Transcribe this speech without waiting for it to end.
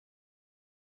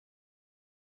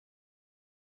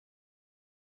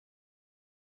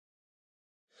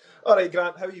All right,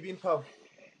 Grant, how you been, pal?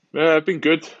 Yeah, I've been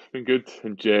good, and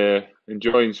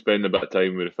enjoying spending a bit of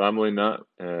time with the family and that.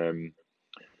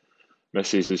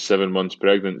 Mrs. is 7 months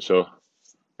pregnant, so I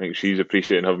think she's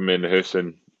appreciating having me in the house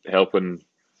and helping,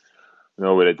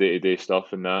 with the day-to-day stuff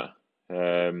and that.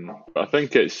 But I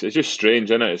think it's just strange,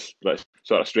 isn't it? It's like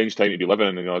sort of strange time to be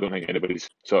living in. I don't think anybody's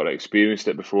sort of experienced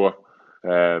it before.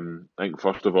 I think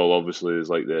first of all, obviously, there's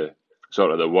like the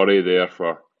sort of the worry there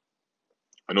for.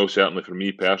 I know certainly for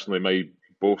me personally, my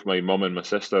both my mum and my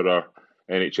sister are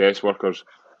NHS workers.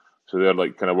 So they're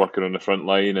like kind of working on the front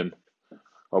line, and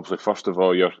obviously, first of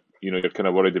all, you're kind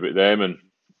of worried about them, and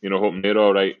hoping they're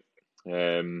all right.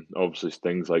 Obviously,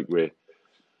 things like with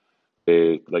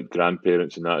like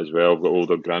grandparents and that as well. I've got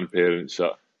older grandparents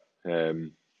that,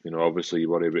 obviously you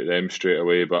worry about them straight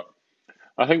away. But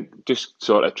I think just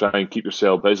sort of try and keep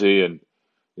yourself busy, and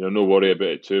no worry about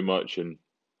it too much, and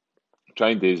try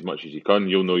and do as much as you can.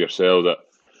 You'll know yourself that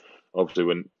obviously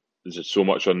when there's so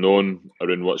much unknown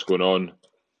around what's going on,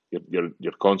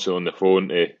 you're constantly on the phone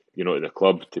to to the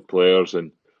club, to players,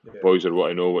 and Yeah. boys are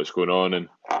wanting to know what's going on, and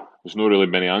there's no really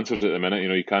many answers at the minute.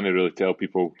 You can't really tell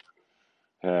people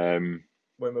um,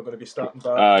 When we're going to be starting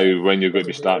back, when you're going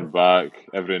to be availability. starting back,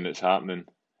 everything that's happening.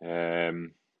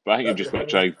 But I think you've That's the just got to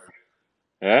thing.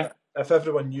 try. Yeah, If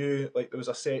everyone knew like there was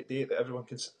a set date that everyone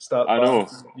can start I back, know,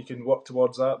 you can work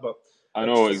towards that. But I it's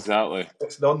know just exactly,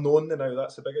 it's the unknown now.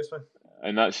 That's the biggest thing.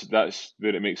 and that's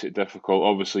where it makes it difficult.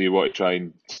 Obviously, you want to try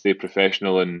and stay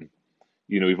professional, and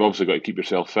you've obviously got to keep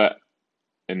yourself fit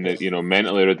and Yes.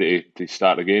 mentally ready to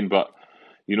start again. But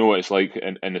you know what it's like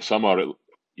in the summer.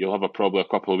 You'll have probably a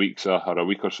couple of weeks or a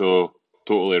week or so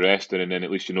totally resting, and then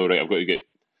at least right. I've got to get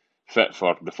fit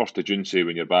for the 1st of June, say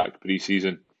when you're back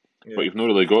pre-season. But Yeah. you've not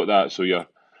really got that, so you're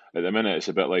at the minute it's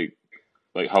a bit like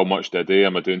how much do I do?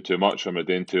 Am I doing too much? Am I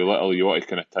doing too little? You want to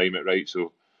kind of time it right,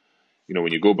 so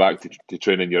when you go back to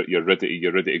training, you're ready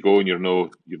to go, and you've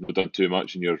not done too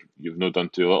much, and you've not done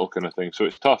too little, kind of thing. So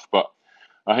it's tough, but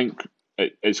I think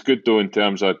it's good though in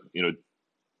terms of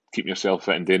keeping yourself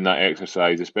fit and doing that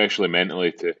exercise, especially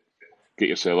mentally, to get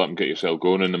yourself up and get yourself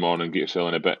going in the morning, get yourself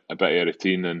in a bit of a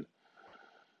routine, and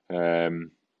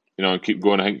and keep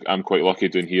going. I think I'm quite lucky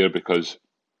doing here because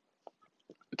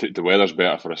the weather's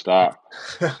better for a start.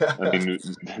 I mean,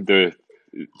 the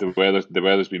the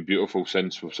weather's been beautiful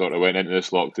since we sort of went into this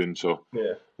lockdown. So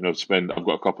Yeah. I've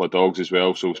got a couple of dogs as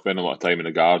well, so we spend a lot of time in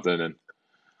the garden.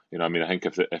 And I mean, I think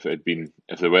if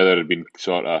the weather had been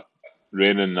sort of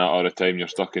raining that all the time, you're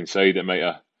stuck inside, it might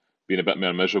have been a bit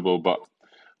more miserable. But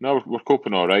no, we're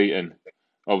coping all right. And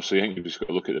obviously, I think you've just got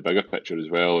to look at the bigger picture as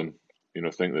well, and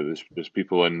think that there's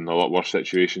people in a lot worse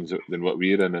situations than what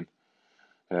we're in.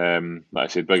 And like I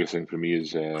said, biggest thing for me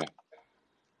is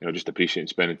just appreciating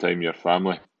spending time with your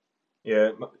family.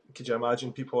 Yeah. Could you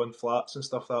imagine people in flats and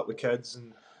stuff like that with kids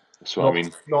and That's what I not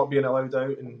mean. not being allowed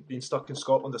out and being stuck in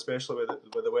Scotland, especially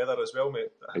with the weather as well,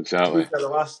 mate. To be Exactly. fair, the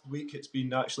last week it's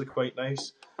been actually quite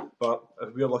nice, but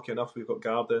if we're lucky enough, we've got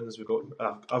gardens.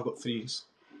 I've got three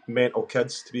mental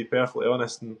kids, to be perfectly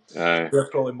honest, and Aye, they're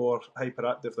probably more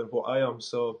hyperactive than what I am.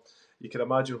 So you can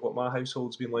imagine what my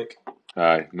household's been like.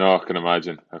 aye. No, I can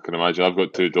imagine. I can imagine. I've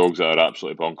got two dogs that are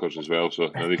absolutely bonkers as well, so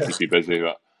they keep you busy.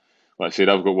 But like I said,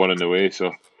 I've got one in the way,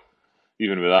 so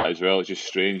even with that as well, it's just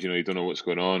strange. You don't know what's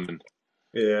going on, and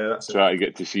Yeah, that's it. try to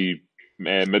get to see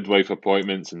midwife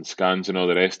appointments and scans and all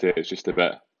the rest of it. It's The just a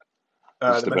bit.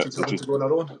 missus It's having just to go on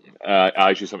her own.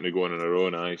 I just something to go on her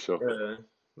own. Aye, so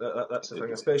That's the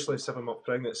thing, especially 7 month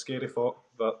pregnant. It's scary thought,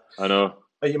 but I know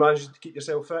are you managing to keep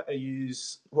yourself fit? Are you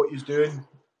what you doing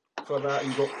for that?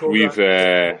 You got we've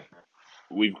programs?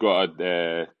 we've got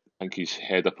a. I think he's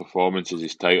head of performance is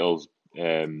his title.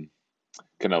 Um,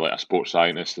 Kind of like a sports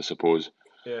scientist, I suppose.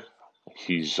 Yeah.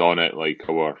 He's on it. Like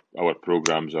our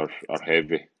programs are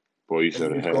heavy. Boys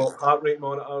And are. you've got heart rate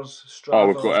monitors, Oh,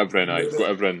 we've got Strava, everything. you Aye, we've got name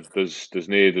everything. There's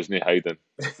no hiding.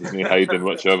 There's no hiding it.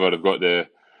 whatsoever. I've got the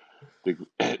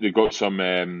they got some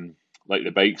like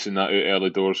the bikes and that out early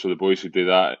doors, so the boys who do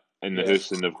that in the Yeah.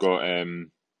 house, and they've got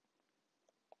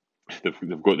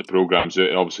the programs out.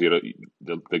 And obviously,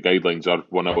 the guidelines are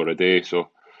 1 hour a day, so I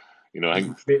You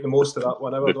think make the most of that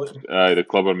whenever, don't you? the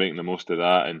club are making the most of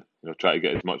that, and try to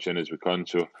get as much in as we can.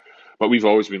 So, but we've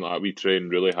always been like that. We train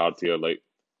really hard here. Like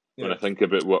when Yeah. I think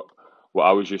about what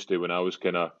I was used to when I was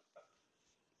kind of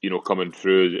coming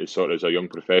through as sort of as a young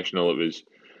professional, it was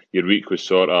your week was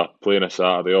sort of playing a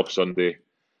Saturday, off Sunday,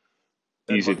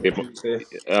 And easy Monday, day, Tuesday,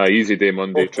 easy day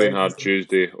Monday, off train hard Wednesday.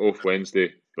 Tuesday, off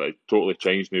Wednesday. But it totally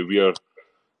changed now. We are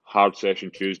hard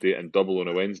session Tuesday and double on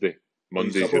a Wednesday. Are you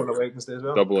Mondays double your on a Wednesday as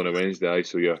well? double on a Wednesday, aye,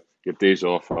 so your days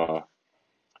off a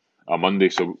Monday.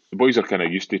 So the boys are kind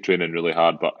of used to training really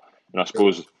hard, but And I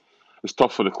suppose it's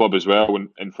tough for the club as well,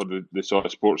 and for the sort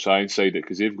of sports science side,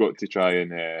 because they've got to try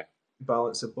and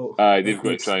balance of both. they've got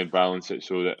to try and balance it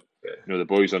so that the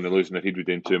boys aren't losing their head with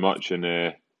doing too much, and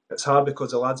it's hard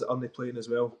because the lads that aren't playing as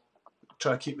well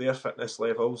try to keep their fitness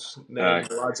levels. And then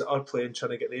the lads that are playing,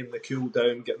 trying to get them the cool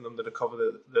down, getting them the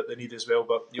recovery that they need as well.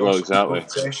 But you also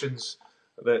have sessions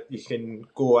that you can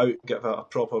go out and get a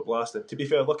proper blast. And to be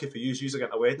fair, lucky for you, you're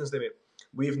getting a Wednesday, mate.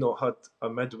 We've not had a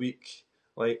midweek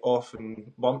off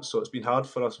in months, so it's been hard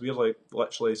for us. We're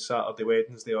literally Saturday,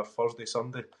 Wednesday, or Thursday,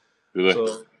 Sunday. Really?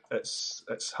 So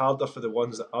it's harder for the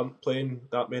ones that aren't playing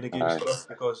that many games for us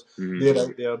because they're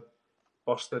out there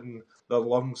bursting their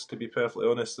lungs, to be perfectly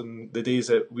honest, and the days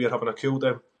that we're having a cool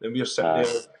down and we're sitting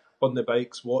there on the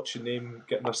bikes watching them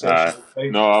getting their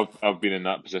session. No, I've been in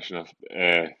that position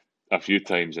a few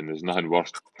times, and there's nothing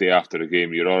worse. Day after a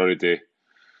game, you're already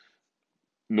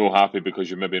no happy because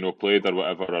you maybe no played or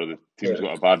whatever, or the team's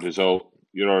got a bad result.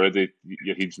 You're already,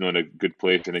 your head's not in a good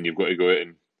place, and then you've got to go out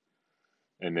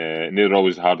and they're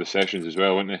always the hardest sessions as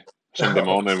well, aren't they? Sunday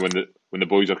morning when the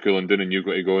boys are cooling down and you've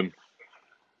got to go and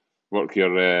work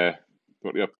your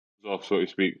off, so to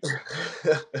speak.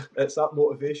 It's that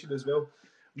motivation as well.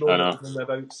 Normally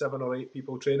about 7 or 8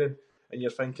 people training, and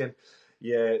you're thinking,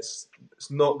 it's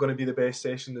not going to be the best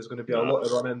session. There's going to be a lot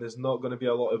of running. There's not going to be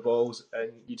a lot of balls,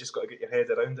 and you just got to get your head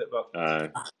around it.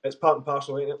 But it's part and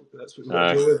parcel, ain't it? That's what we've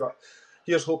got to do with. But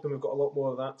here's hoping we've got a lot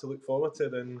more of that to look forward to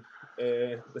than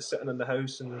the sitting in the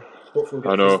house and hopefully.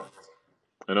 I know.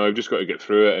 I've just got to get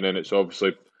through it, and then it's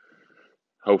obviously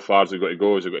how far has it got to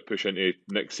go? Is it got to push into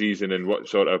next season, and what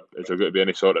sort of is there going to be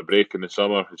any sort of break in the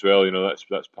summer as well?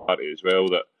 That's part of it as well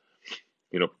that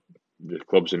the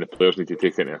clubs and the players need to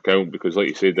take into account, because, like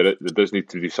you said, there does need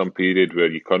to be some period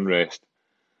where you can rest.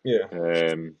 Yeah.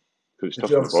 Because it's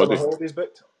tough on on the body. Summer holidays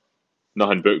booked?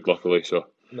 Nothing booked, luckily. So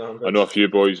I know a few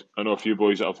boys. That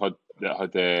have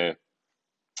had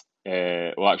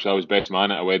well, actually, I was best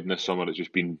man at a wedding this summer. It's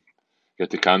just been, you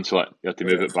had to cancel it. You had to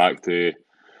move it back to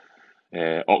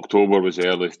October was the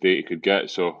earliest date you could get.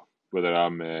 So whether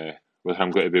I'm going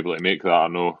to be able to make that or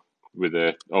no,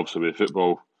 obviously with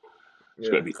football, it's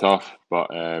going to be tough. But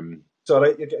it's all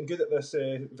right. You're getting good at this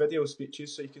video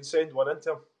speeches, so you can send one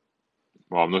into him.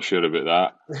 Well, I'm not sure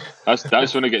about that.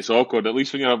 That's when it gets awkward. At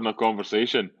least when you're having a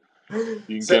conversation,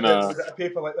 you can kind of a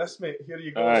paper like this, mate. Here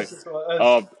you go. Like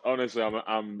oh, honestly,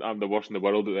 I'm the worst in the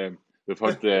world at them. We've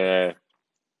had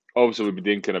obviously we've been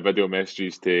doing kind of video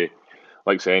messages to,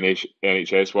 like, say,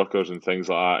 NHS workers and things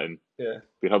like that, and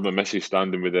we have my missus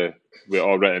standing with it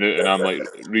all written out, and I'm like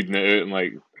reading it out,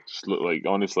 and just look like,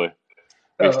 honestly,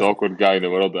 most awkward guy in the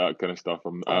world at that kind of stuff.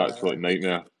 I'm an absolute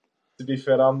nightmare. To be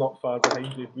fair, I'm not far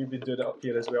behind you. We've been doing it up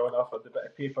here as well enough. I've had a bit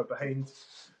of paper behind,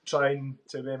 trying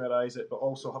to memorise it, but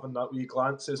also having that wee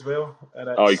glance as well. And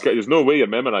there's no way you're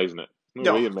memorising it.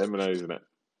 No way you're memorising it.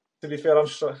 To be fair,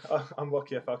 I'm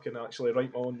lucky if I can actually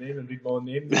write my own name and read my own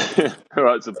name.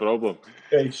 That's a problem.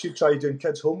 Yeah, you should try doing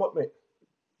kids' homework, mate.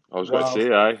 I was going to say,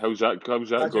 how's that going?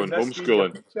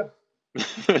 Homeschooling.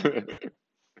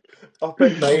 Up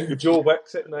at 9, Joe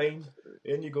Wicks at 9.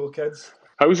 In you go, kids.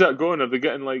 How's that going? Are they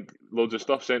getting loads of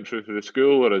stuff sent through for the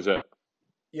school, or is it?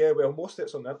 Yeah, well, most of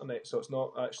it's on the internet, so it's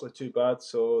not actually too bad.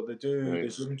 So they do the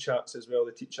Zoom chats as well.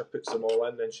 The teacher puts them all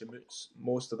in, then she mutes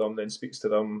most of them, then speaks to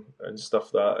them and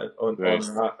stuff on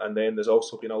that. And then there's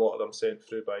also been a lot of them sent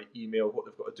through by email what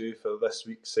they've got to do for this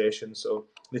week's session. So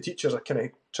the teachers are kind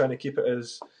of trying to keep it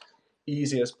as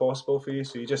easy as possible for you.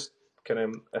 So you just kind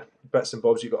of bits and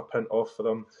bobs you got to print off for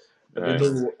them. And they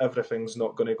know everything's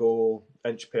not going to go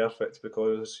inch perfect,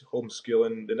 because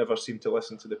homeschooling, they never seem to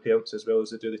listen to the parents as well as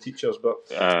they do the teachers. But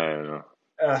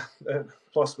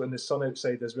plus, when there's sun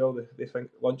outside as well, they think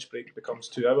lunch break becomes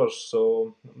 2 hours.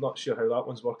 So I'm not sure how that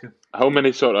one's working. How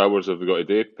many sort of hours have we got a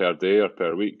day, per day or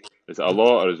per week? Is it a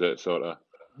lot, or is it sort of?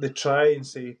 They try and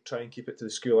keep it to the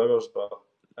school hours,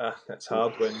 but it's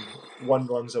hard when one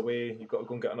runs away. You've got to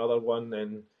go and get another one,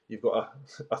 and you've got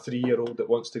a 3-year-old that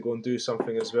wants to go and do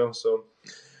something as well. So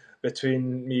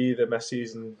between me, the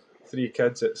missus, and 3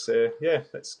 kids,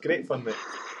 it's great fun, mate.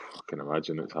 I can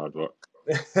imagine it's hard work.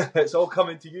 It's all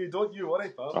coming to you. Don't you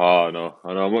worry, pal. Oh no,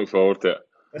 I know. I'm looking forward to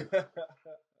it.